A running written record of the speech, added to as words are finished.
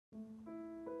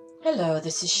Hello,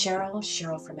 this is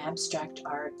Cheryl from Abstract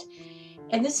Art,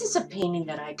 and this is a painting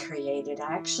that I created.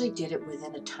 I actually did it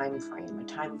within a time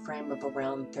frame of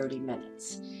around 30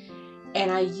 minutes.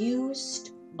 And I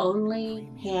used only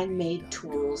handmade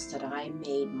tools that I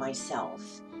made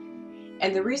myself.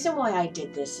 And the reason why I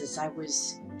did this is I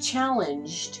was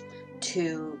challenged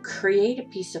to create a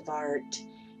piece of art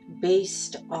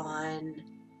based on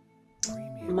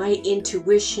my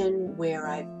intuition, where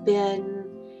I've been,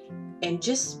 and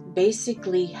just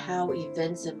basically how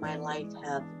events in my life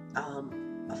have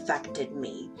affected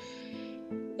me.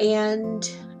 And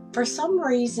for some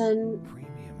reason,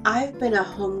 I've been a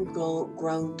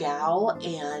homegrown gal,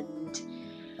 and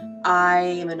I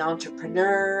am an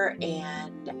entrepreneur,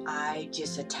 and I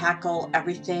just tackle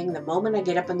everything. The moment I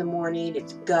get up in the morning,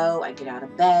 it's go. I get out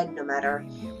of bed, no matter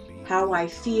how I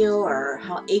feel or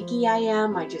how achy I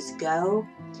am, I just go.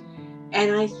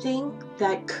 And I think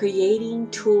that creating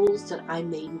tools that I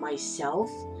made myself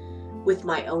with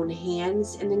my own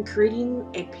hands and then creating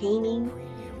a painting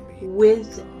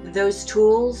with those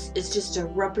tools is just a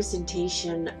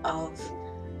representation of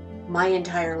my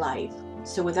entire life.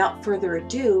 So without further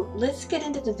ado, let's get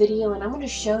into the video, and I'm going to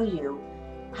show you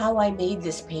how I made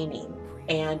this painting,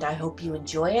 and I hope you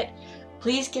enjoy it.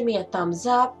 Please give me a thumbs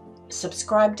up,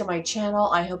 subscribe to my channel.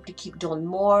 I hope to keep doing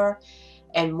more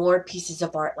and more pieces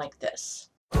of art like this.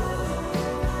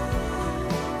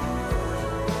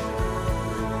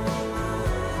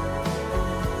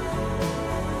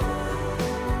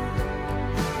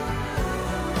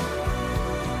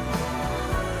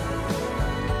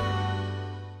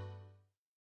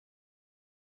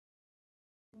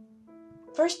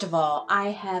 First of all, I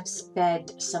have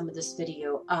sped some of this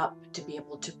video up to be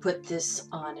able to put this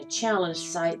on a challenge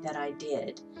site that I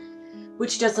did,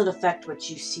 which doesn't affect what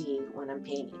you see when I'm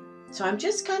painting. So I'm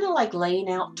just kind of like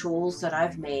laying out tools that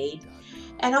I've made,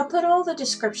 and I'll put all the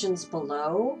descriptions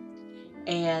below,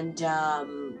 and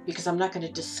because I'm not going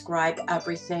to describe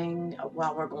everything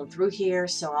while we're going through here,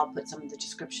 so I'll put some of the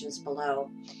descriptions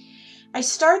below. I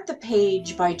start the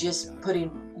page by just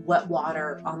putting wet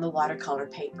water on the watercolor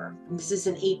paper. And this is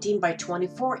an 18 by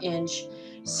 24 inch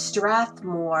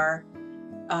Strathmore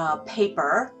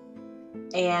paper,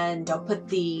 and I'll put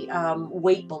the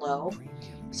weight below.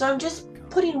 So I'm just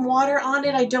putting water on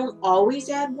it. I don't always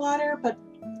add water, but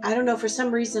I don't know, for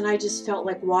some reason I just felt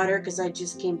like water because I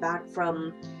just came back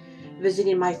from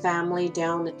visiting my family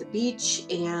down at the beach,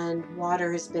 and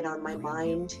water has been on my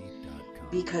mind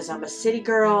because I'm a city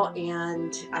girl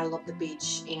and I love the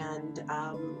beach, and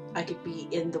I could be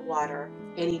in the water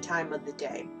any time of the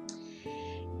day.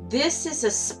 This is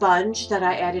a sponge that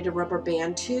I added a rubber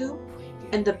band to,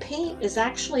 and the paint is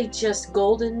actually just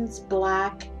Golden's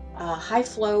black high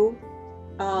flow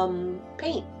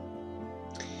paint.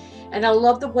 And I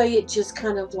love the way it just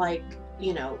kind of like,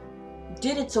 you know,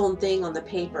 did its own thing on the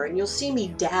paper. And you'll see me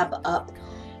dab up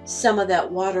some of that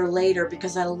water later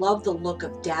because I love the look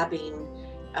of dabbing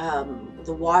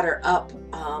the water up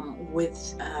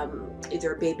with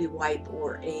either a baby wipe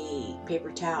or a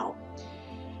paper towel.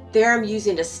 There I'm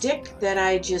using a stick that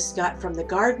I just got from the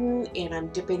garden, and I'm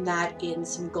dipping that in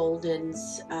some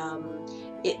Golden's, I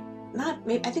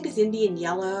think it's Indian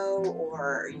yellow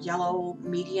or yellow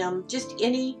medium, just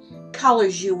any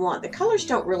colors you want. The colors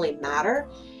don't really matter.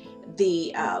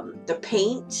 The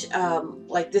paint,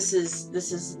 like this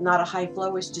is not a high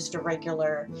flow, it's just a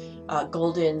regular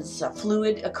Golden's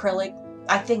Fluid Acrylic.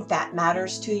 I think that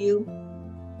matters to you.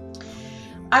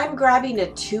 I'm grabbing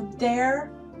a tube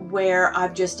there where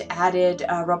I've just added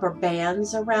rubber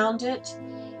bands around it,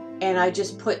 and I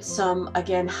just put some,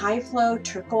 again, high flow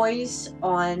turquoise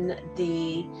on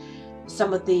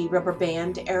some of the rubber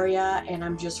band area, and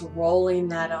I'm just rolling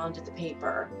that onto the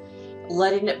paper,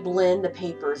 letting it blend. The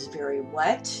paper is very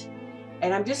wet,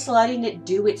 and I'm just letting it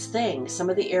do its thing. Some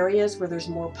of the areas where there's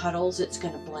more puddles, it's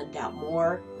going to blend out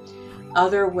more.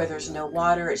 Other where there's no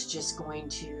water, it's just going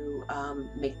to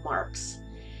make marks.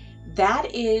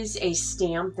 That is a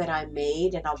stamp that I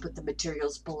made, and I'll put the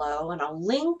materials below, and I'll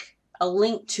link a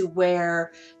link to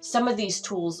where some of these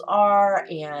tools are,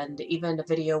 and even a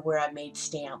video where I made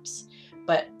stamps.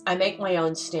 But I make my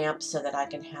own stamps so that I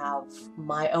can have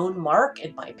my own mark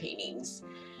in my paintings.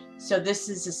 So this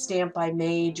is a stamp I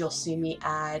made. You'll see me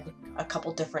add a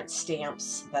couple different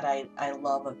stamps that I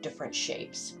love of different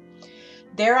shapes.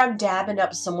 There I'm dabbing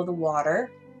up some of the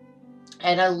water,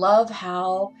 and I love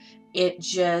how it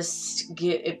just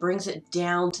it brings it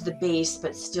down to the base,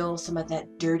 but still some of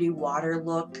that dirty water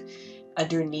look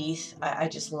underneath. I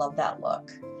just love that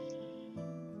look.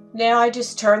 Now I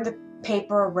just turn the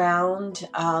paper around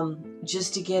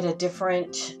just to get a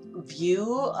different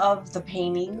view of the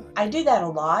painting. I do that a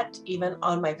lot, even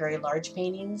on my very large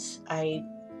paintings. I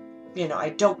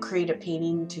don't create a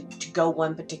painting to go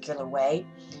one particular way.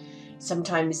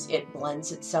 Sometimes it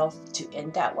blends itself to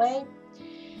end that way.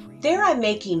 There I'm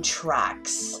making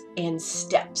tracks and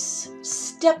steps.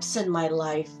 Steps in my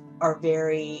life are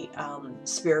very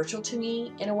spiritual to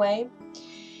me in a way.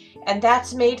 And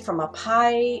that's made from a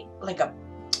pie, like a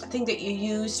thing that you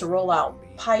use to roll out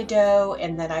pie dough,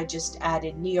 and then I just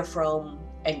added neoprene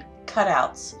and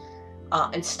cutouts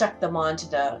and stuck them onto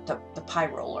the pie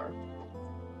roller.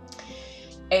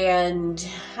 And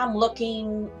I'm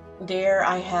looking there,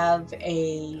 I have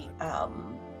a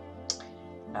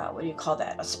what do you call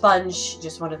that? A sponge,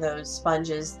 just one of those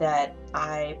sponges that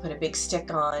I put a big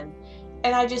stick on,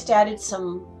 and I just added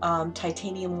some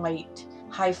titanium white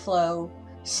high flow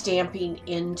stamping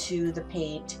into the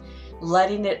paint,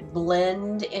 letting it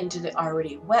blend into the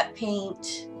already wet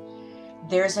paint.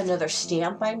 There's another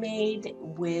stamp I made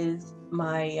with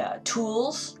my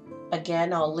tools.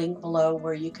 Again, I'll link below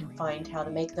where you can find how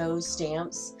to make those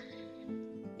stamps.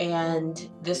 And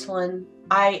this one,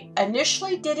 I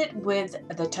initially did it with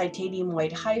the titanium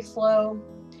white high flow,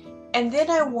 and then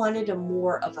I wanted a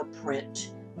more of a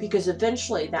print, because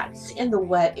eventually that's in the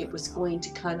wet, it was going to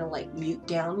kind of like mute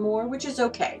down more, which is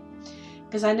okay,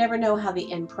 because I never know how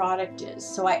the end product is.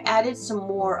 So I added some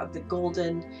more of the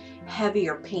golden,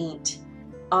 heavier paint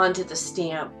onto the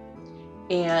stamp,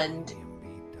 and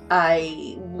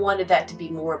I wanted that to be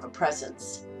more of a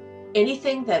presence.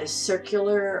 Anything that is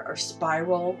circular or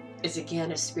spiral is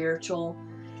again a spiritual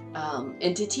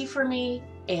entity for me,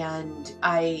 and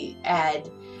I add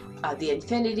the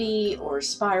infinity or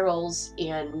spirals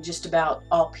in just about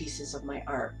all pieces of my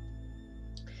art.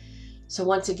 So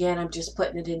once again, I'm just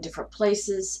putting it in different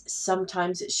places.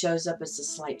 Sometimes it shows up as a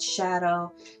slight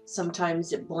shadow.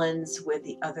 Sometimes it blends with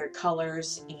the other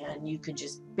colors, and you can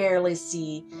just barely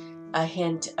see a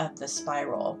hint of the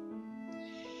spiral.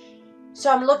 So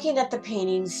I'm looking at the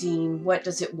painting, seeing what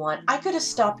does it want. I could have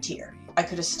stopped here. I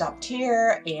could have stopped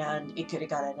here, and it could have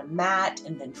gotten a matte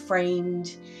and then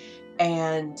framed,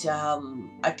 and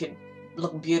I could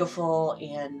look beautiful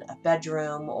in a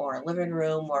bedroom or a living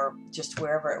room or just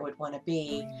wherever it would want to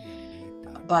be.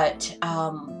 But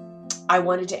I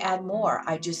wanted to add more.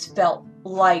 I just felt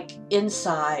like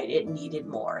inside it needed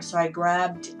more. So I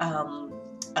grabbed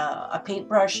a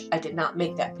paintbrush. I did not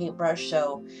make that paintbrush,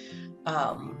 so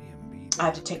I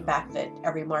have to take back that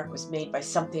every mark was made by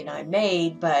something I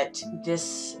made, but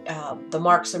this, the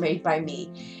marks are made by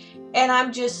me. And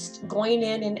I'm just going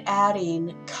in and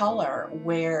adding color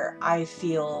where I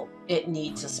feel it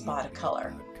needs a spot of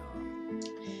color.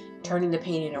 Turning the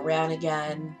painting around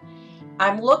again.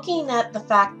 I'm looking at the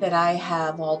fact that I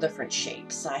have all different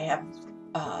shapes. I have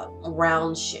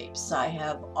round shapes. I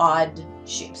have odd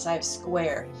shapes. I have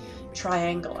square,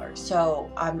 triangular.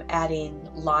 So I'm adding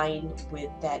line with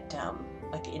that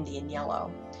like Indian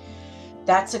yellow.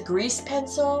 That's a grease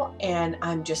pencil, and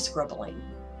I'm just scribbling.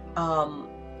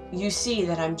 You see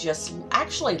that I'm just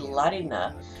actually letting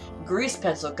the grease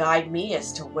pencil guide me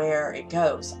as to where it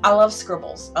goes. I love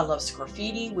scribbles. I love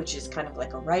graffiti, which is kind of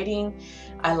like a writing.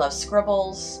 I love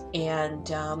scribbles, and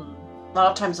a lot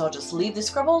of times I'll just leave the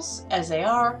scribbles as they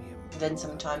are. Then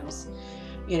sometimes,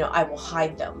 you know, I will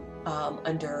hide them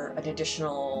under an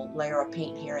additional layer of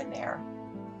paint here and there.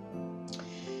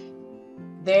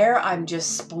 There, I'm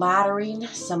just splattering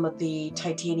some of the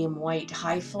titanium white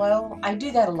high flow. I do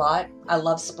that a lot. I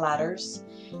love splatters.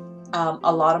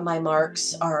 A lot of my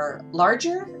marks are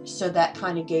larger, so that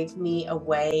kind of gave me a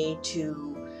way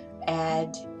to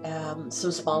add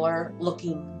some smaller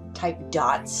looking type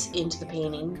dots into the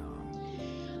painting.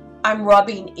 I'm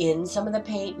rubbing in some of the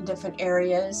paint in different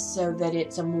areas so that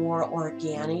it's a more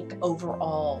organic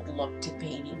overall look to the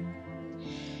painting.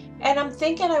 And I'm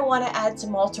thinking I want to add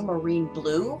some ultramarine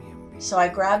blue, so I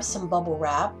grabbed some bubble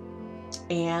wrap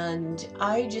and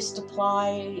I just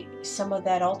apply some of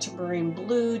that ultramarine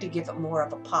blue to give it more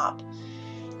of a pop.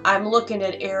 I'm looking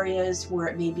at areas where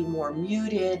it may be more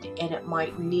muted and it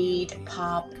might need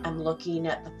pop. I'm looking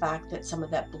at the fact that some of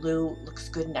that blue looks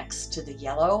good next to the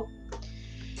yellow.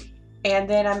 And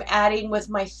then I'm adding with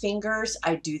my fingers.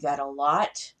 I do that a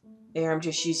lot. There, I'm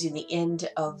just using the end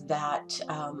of that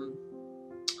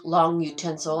long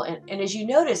utensil, and as you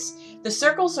notice, the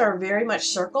circles are very much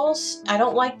circles. I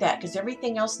don't like that because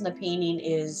everything else in the painting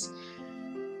is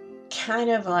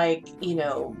kind of like, you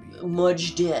know,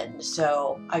 mudged in.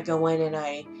 So I go in and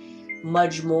I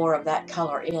mudge more of that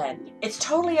color in. It's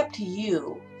totally up to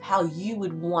you how you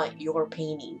would want your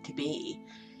painting to be.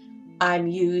 I'm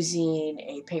using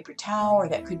a paper towel, or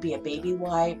that could be a baby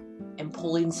wipe, and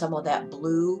pulling some of that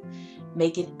blue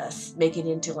make it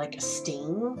into like a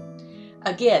stain.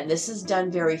 Again, this is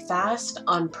done very fast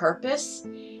on purpose.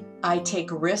 I take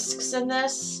risks in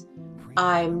this.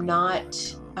 I'm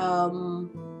not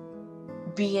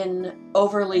being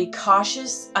overly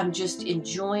cautious. I'm just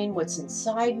enjoying what's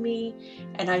inside me.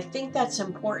 And I think that's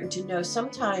important to know.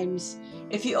 Sometimes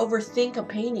if you overthink a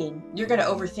painting, you're going to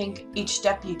overthink each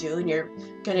step you do, and you're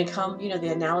going to come, the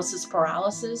analysis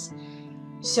paralysis.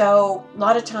 So a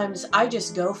lot of times I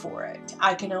just go for it.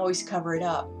 I can always cover it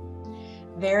up.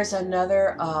 There's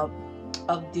another of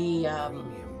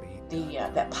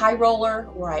that pie roller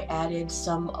where I added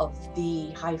some of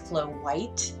the high flow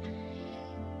white,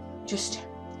 just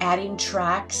adding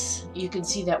tracks. You can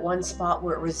see that one spot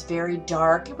where it was very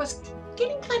dark. It was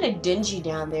getting kind of dingy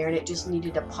down there, and it just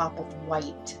needed a pop of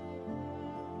white.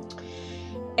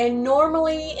 And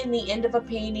normally in the end of a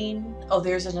painting, oh,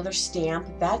 there's another stamp.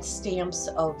 That's stamps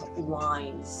of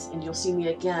lines, and you'll see me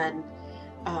again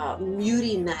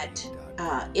muting that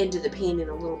into the painting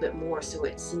a little bit more so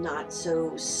it's not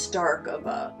so stark of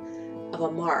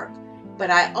a mark. But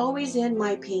I always end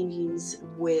my paintings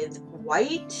with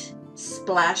white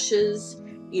splashes,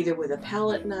 either with a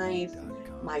palette knife,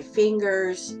 my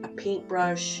fingers, a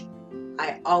paintbrush.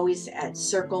 I always add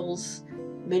circles.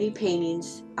 Many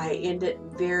paintings I end at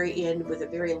very end with a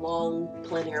very long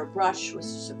plein air brush, which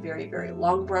is a very, very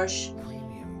long brush,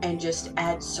 and just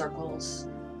add circles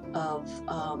of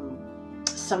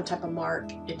some type of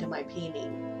mark into my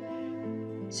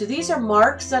painting. So these are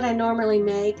marks that I normally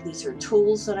make. These are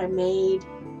tools that I made.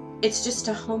 It's just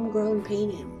a homegrown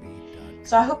painting.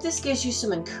 So I hope this gives you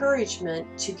some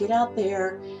encouragement to get out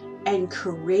there and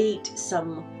create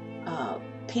some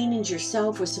paintings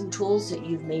yourself with some tools that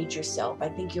you've made yourself. I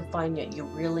think you'll find that you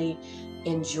really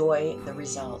enjoy the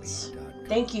results.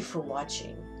 Thank you for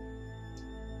watching.